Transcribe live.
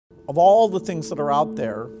Of all the things that are out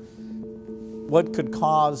there, what could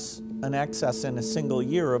cause an excess in a single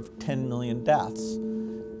year of 10 million deaths?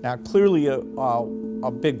 Now, clearly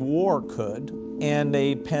a big war could, and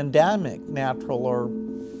a pandemic, natural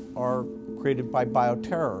or created by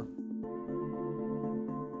bioterror.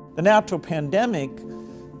 The natural pandemic,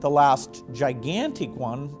 the last gigantic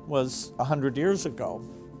one, was 100 years ago.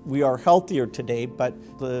 We are healthier today,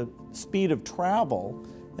 but the speed of travel,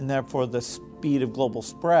 and therefore the speed of global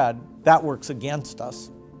spread, that works against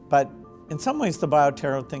us. But in some ways, the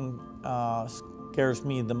bioterror thing scares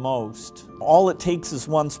me the most. All it takes is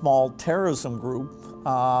one small terrorism group.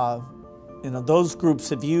 Those groups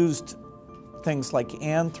have used things like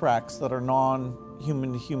anthrax that are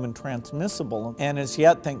non-human to human transmissible, and as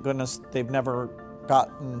yet, thank goodness, they've never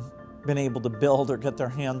been able to build or get their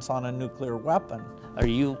hands on a nuclear weapon. Are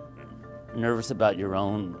you nervous about your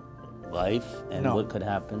own life and No. what could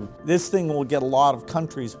happen? This thing will get a lot of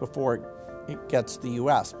countries before it gets to the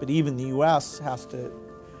U.S., but even the U.S. has to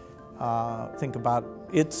think about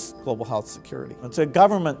its global health security. It's a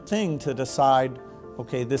government thing to decide,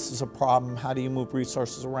 okay, this is a problem, how do you move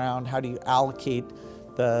resources around, how do you allocate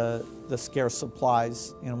the scarce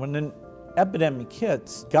supplies? When an epidemic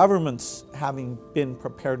hits, governments having been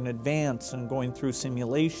prepared in advance and going through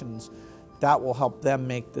simulations, that will help them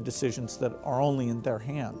make the decisions that are only in their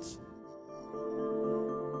hands.